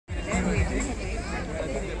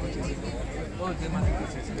Oh, they might be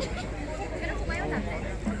purchasing.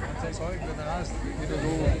 Once I saw it, then I asked, it was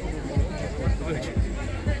urgent.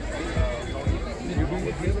 You do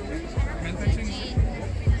it here? Manufacturing?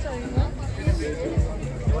 Sorry, what?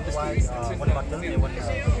 You want to buy one bottle? You want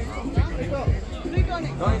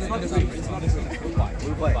No, it's not the same. It's not the same.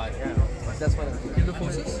 We'll buy. Yeah. But that's what In the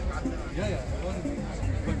forces? Yeah.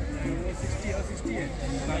 But 60 or 68.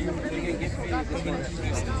 Now you can get me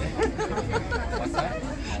what's that?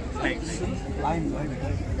 Lime.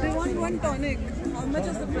 They want one tonic. How much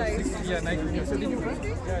is the price? Yeah, 90. You're selling your price?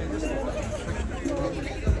 Yeah, just.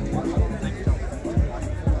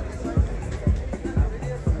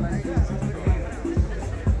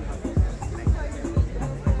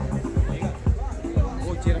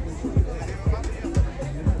 Oh, Cherapunji.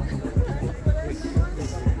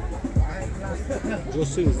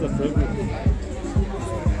 Josie is the favorite.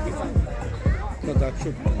 No, that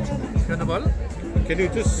should. You want the bottle? Can you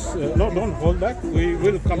just no? Don't hold back. We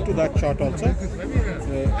will come to that shot also.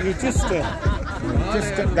 You just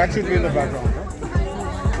that should be in the background. Huh?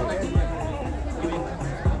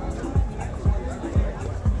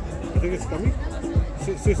 I think it's coming.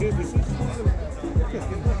 See, this is.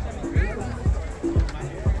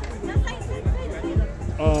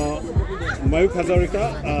 Mayukh Hazarika,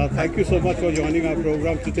 thank you so much for joining our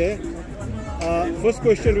program today. First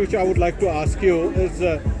question which I would like to ask you is,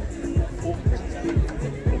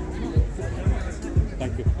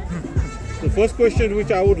 thank you. The first question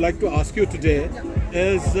which I would like to ask you today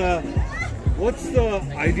is, what's the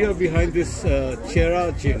idea behind this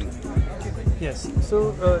Chera gin? Yes,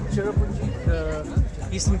 so Cherapunji,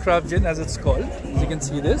 Eastern Craft Gin as it's called, as you can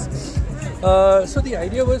see this. So the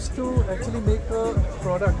idea was to actually make a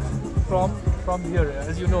product from here.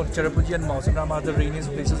 As you know, Cherrapunji and Mawsynram are the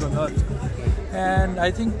rainiest places on earth. And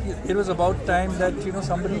I think it was about time that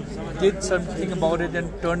somebody did something about it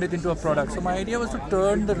and turned it into a product. So my idea was to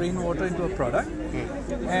turn the rainwater into a product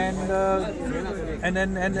and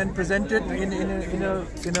then present it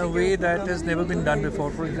in a way that has never been done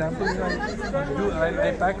before. For example,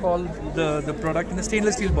 I pack all the product in a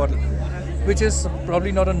stainless steel bottle, which is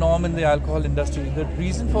probably not a norm in the alcohol industry. The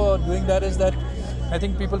reason for doing that is that I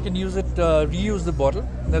think people can use it, reuse the bottle.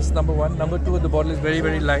 That's number one. Number two, the bottle is very,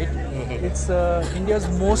 very light. It's India's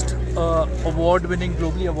most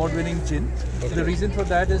globally award-winning gin. The reason for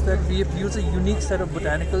that is that we have used a unique set of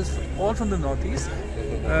botanicals all from the northeast.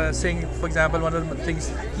 Saying, for example, one of the things,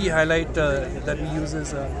 key highlight that we use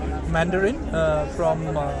is mandarin from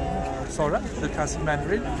Sora, the Khasi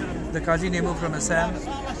mandarin, the Kaji Nemu from Assam.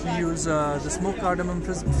 We use the smoked cardamom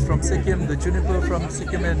from Sikkim, the juniper from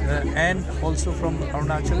Sikkim, and also from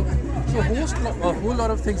Arunachal. So a whole lot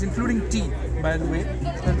of things, including tea, by the way,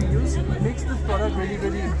 that we use, makes this product really,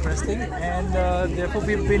 really interesting. And therefore,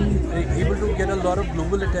 we've been able to get a lot of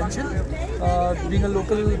global attention. Being a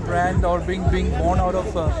local brand or being born out of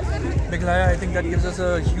Meghalaya, I think that gives us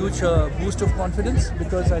a huge boost of confidence,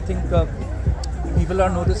 because I think people are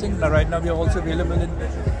noticing. Right now, we are also available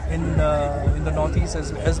in the northeast,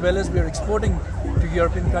 as well as we are exporting to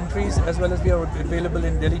European countries, as well as we are available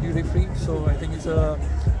in Delhi duty free. So I think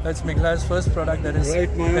it's Meghalaya's first product that is right.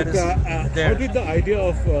 Mayukh, there. How did the idea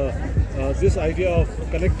of this idea of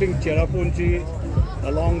connecting Cherapunji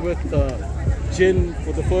along with gin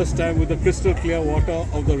for the first time with the crystal clear water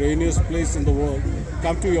of the rainiest place in the world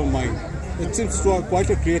come to your mind? It seems to quite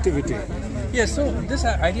a creativity. Yes, so this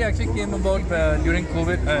idea actually came about during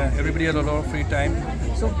COVID. Everybody had a lot of free time.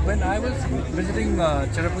 So when I was visiting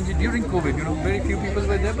Cherrapunji during COVID, very few people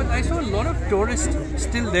were there, but I saw a lot of tourists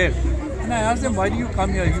still there. And I asked them, why do you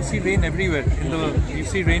come here? You see rain everywhere. You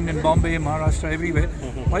see rain in Bombay, Maharashtra, everywhere.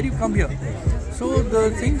 Why do you come here? So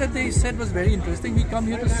the thing that they said was very interesting. We come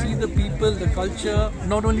here to see the people, the culture,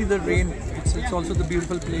 not only the rain, it's also the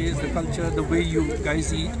beautiful place, the culture, the way you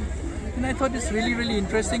guys eat. And I thought it's really, really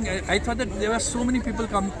interesting. I thought that there are so many people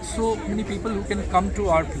who can come to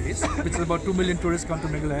our place, which is about 2 million tourists come to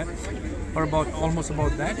Meghalaya, or almost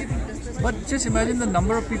about that. But just imagine the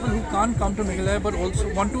number of people who can't come to Meghalaya but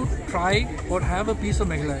also want to try or have a piece of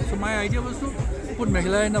Meghalaya. So my idea was to put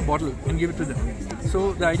Meghalaya in a bottle and give it to them.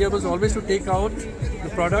 So the idea was always to take out the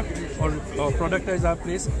product or productize our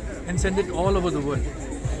place and send it all over the world.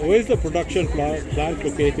 Where is the production plant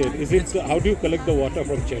located? How do you collect the water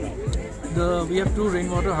from Chera? We have two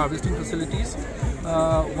rainwater harvesting facilities.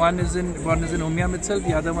 One is in Umiam itself.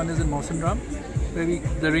 The other one is in Mawsynram, where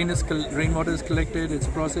the rainwater is collected, it's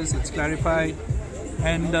processed, it's clarified,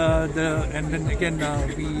 and then again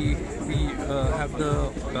we have the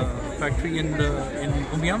factory in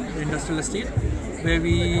Umiam, the industrial estate, where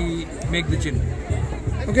we make the gin.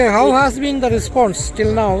 Okay, how has been the response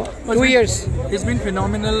till now? 2 years. It's been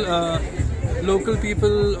phenomenal. Local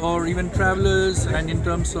people or even travelers, and in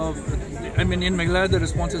terms of, I mean, in Meghalaya the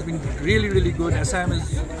response has been really, really good. Assam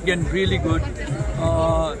is again really good.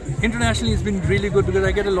 Internationally it's been really good because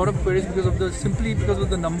I get a lot of queries simply because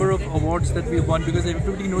of the number of awards that we've won, because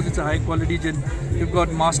everybody knows it's a high quality gin. We've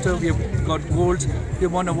got Master, we've got Golds,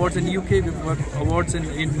 we've won awards in UK, we've got awards in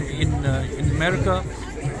America.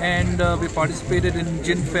 And we participated in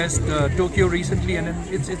Gin Fest Tokyo recently, and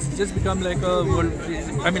it's just become like a world.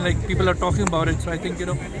 I mean, like people are talking about it. So I think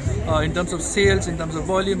in terms of sales, in terms of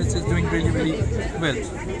volume, it's just doing really, really well.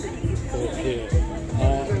 Okay,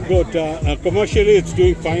 good. Commercially, it's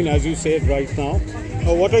doing fine, as you said right now.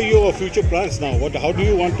 What are your future plans now? How do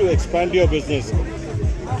you want to expand your business?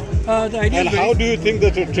 The idea and how do you think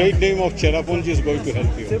that the trade name of Cherrapunji is going to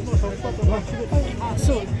help you?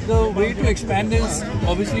 So the way to expand is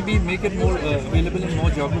obviously we make it more available in more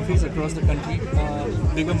geographies across the country,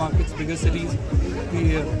 bigger markets, bigger cities.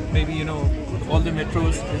 We maybe all the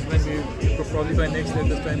metros is when we probably by next year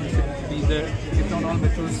this time we should be there. If not all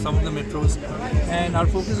metros, some of the metros, and our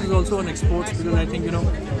focus is also on exports, because I think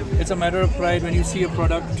it's a matter of pride when you see a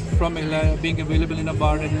product from Meghalaya being available in a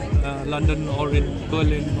bar in London or in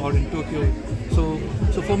Berlin or in Tokyo.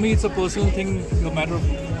 So for me it's a personal thing, no matter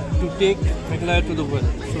to take Meghalaya to the world.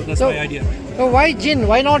 So that's my idea. So why gin?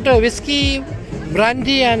 Why not whiskey,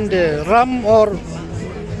 brandy and rum or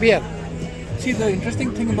beer? See, the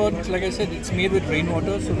interesting thing about it, like I said, it's made with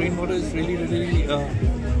rainwater. So rainwater is really, really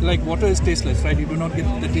like water is tasteless, right? You do not get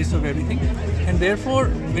the taste of everything, and therefore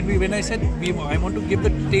when I said I want to give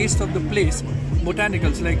the taste of the place,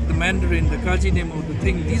 botanicals like the mandarin, the kaji nemo, the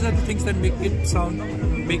thing. These are the things that make it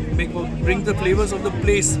bring the flavors of the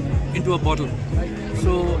place into a bottle.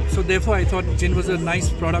 So therefore I thought gin was a nice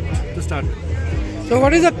product to start with. So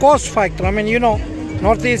what is the cost factor? I mean,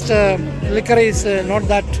 Northeast liquor is not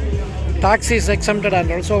that tax is exempted,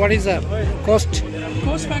 and also what is the cost?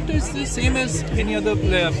 Cost factor is the same as any other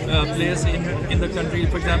place in the country.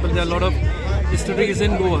 For example, there are a lot of distilleries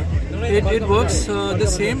in Goa. It works the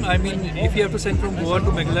same. I mean, if you have to send from Goa to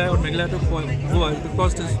Meghalaya or Meghalaya to Goa, the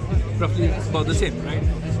cost is roughly about the same, right?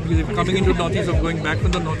 Because if you're coming into Northeast or going back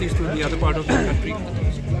from the Northeast to the other part of the country,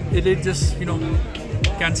 it just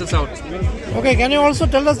cancels out. Okay, can you also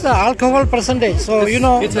tell us the alcohol percentage? So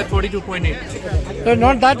it's at 42.8. So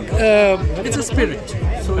not that. It's a spirit.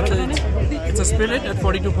 So it's a spirit at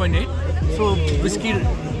 42.8. So whiskey,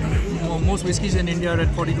 most whiskeys in India are at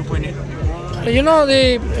 42.8.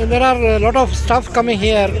 There are a lot of stuff coming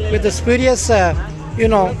here with the spurious,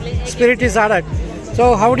 spirit is added.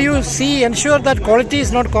 So how do you ensure that quality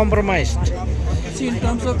is not compromised? See, in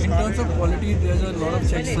terms of quality, there's a lot of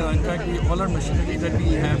checks. In fact, all our machinery that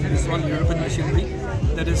we have is all European machinery.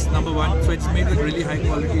 That is number one. So it's made with really high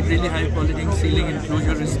quality sealing and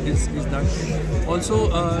closure is done. Also,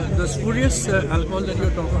 the spurious alcohol that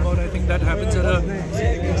you're talking about, I think that happens at a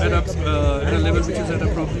level which is at a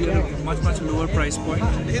much lower price point.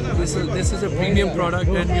 This is a premium product,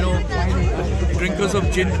 and drinkers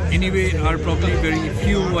of gin anyway are probably very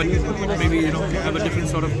few and maybe have a different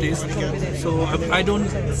sort of taste. So I don't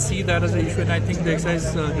see that as an issue, and I think the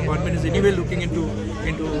excise department is anyway looking into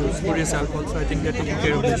spurious alcohol. So I think they're taking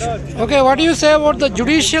care of this. Okay, what do you say about the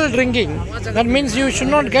judicial drinking? That means you should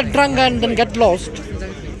not get drunk and then get lost.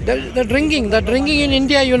 The drinking in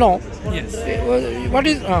India, Yes. What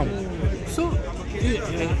is? So,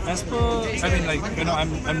 as per, I mean,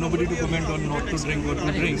 I'm nobody to comment on not to drink or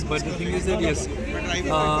to drink, but the thing is that yes,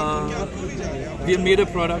 we have made a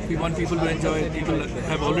product. We want people to enjoy it. People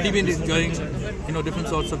have already been enjoying,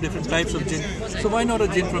 different types of gin. So why not a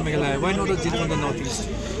gin from Meghalaya? Why not a gin from the Northeast,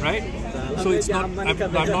 right? So it's not.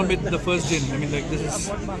 I've not made the first gin. I mean,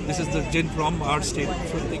 this is the gin from our state.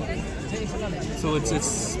 So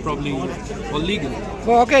it's probably all legal.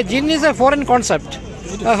 Oh, okay, gin is a foreign concept.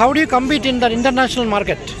 How do you compete in the international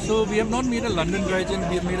market? So we have not made a London dry gin,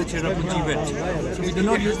 we have made a Cherrapunji wet. So we do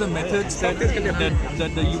not use the methods that the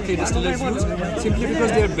UK distillers use, simply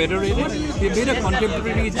because they are better rated. We have made a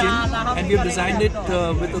contemporary gin, and we have designed it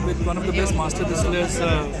with one of the best master distillers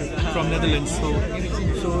from Netherlands. So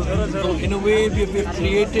in a way we have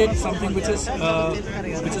created something which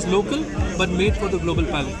is local but made for the global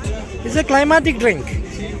palate. It's a climatic drink.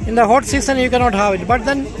 In the hot season you cannot have it, but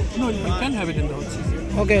then... No, you can have it in the hot season.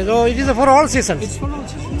 Okay, so it is for all seasons. It's for all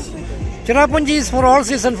seasons. Cherrapunji is for all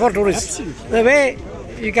season for tourists. Absolutely. The way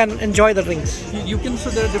you can enjoy the drinks. You can. So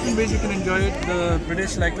there are different ways you can enjoy it. The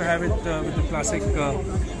British like to have it with the classic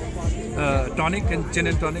tonic and gin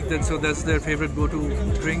and tonic. So that's their favorite go-to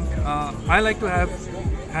drink. I like to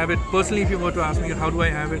have it personally. If you were to ask me how do I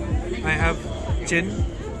have it, I have gin,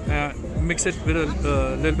 mix it with a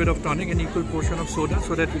little bit of tonic and equal portion of soda,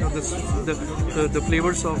 so that the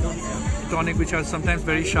flavors of tonic, which are sometimes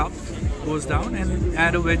very sharp, goes down, and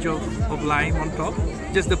add a wedge of lime on top.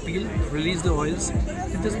 Just the peel, release the oils,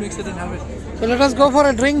 and just mix it and have it. So let us go for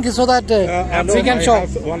a drink so that we can show. I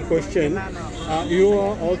have one question. You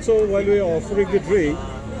are also, while we are offering the drink,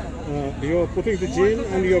 you are putting the gin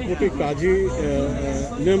and you are putting Kaji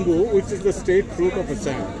Nimbu, which is the state fruit of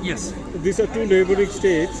Assam. Yes. These are two neighboring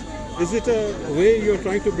states. Is it a way you are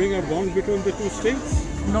trying to bring a bond between the two states?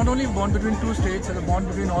 Not only bond between two states, and a bond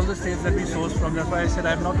between all the states that we source from. That's why I said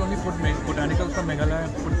I have not only put botanicals from Meghalaya,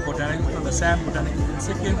 put botanicals from Assam, botanicals from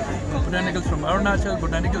Sikkim, botanicals from Arunachal,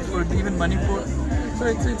 botanicals for even Manipur. So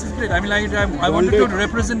it's great. I mean, I wanted to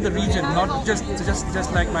represent the region, not just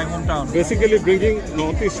like my hometown. Basically bringing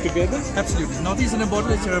Northeast together? Absolutely. Northeast in a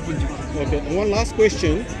bottle is Cherrapunji. Okay. And one last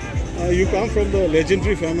question. You come from the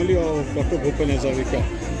legendary family of Dr. Bhoirymbong Hazarika.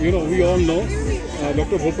 You know, we all know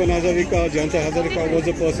Dr. Bhoirymbong Hazarika, Jayanta Hazarika was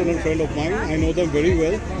a personal friend of mine. I know them very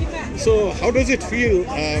well. So how does it feel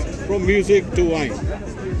from music to wine?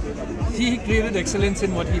 He created excellence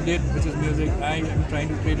in what he did, which is music. I am trying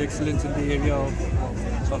to create excellence in the area of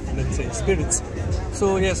let's say, spirits.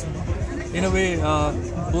 So yes, in a way,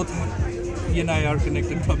 both he and I are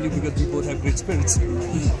connected, probably because we both have great spirits.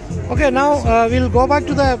 Okay, now we'll go back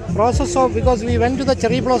to the process of, because we went to the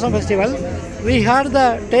Cherry Blossom Festival. We had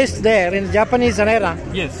the taste there in Japanese era.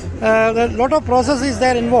 Yes. A lot of process is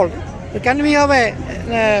there involved. Can we have a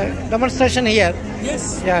demonstration here?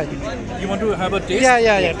 Yes. Yeah. You want to have a taste?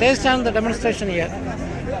 Yeah. Taste and the demonstration here.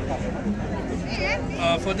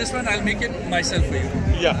 For this one, I'll make it myself for you.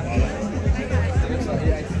 Yeah.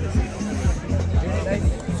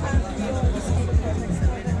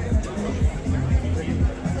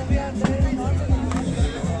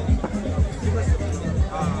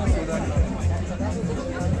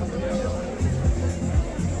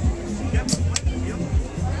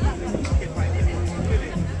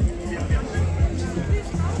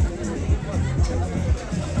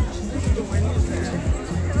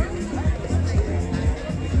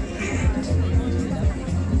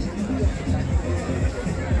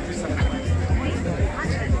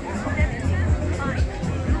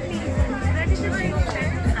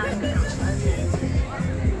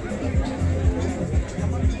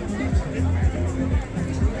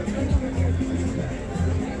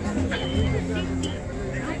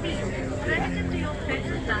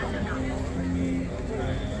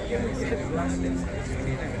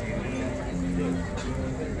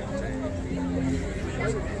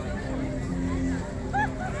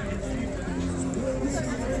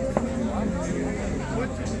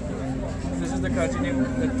 This is the Kajini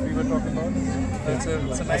that we were talking about. It's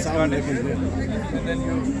a nice garnish. And then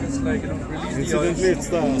you just like, release the oils. Incidentally, it's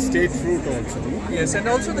the state fruit also. Yes, and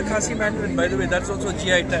also the Khasi mandarin, by the way, that's also a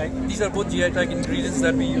GI tag. These are both GI tag ingredients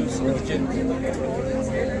that we use in the gin.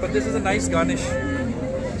 But this is a nice garnish.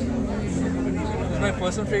 This is my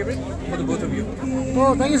personal favorite for the both of you.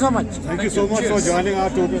 Oh, thank you so much. Thank you so much for joining our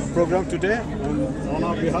program today. On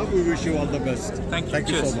our behalf, we wish you all the best. Thank you. Thank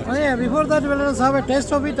you so much. Oh, yeah, before that, let us have a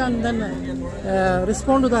taste of it and then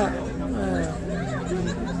respond to the.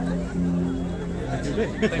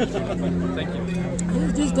 Thank you.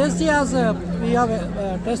 It is tasty as we have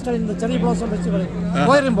tasted in the Cherry Blossom Festival in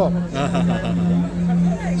Bhoirymbong.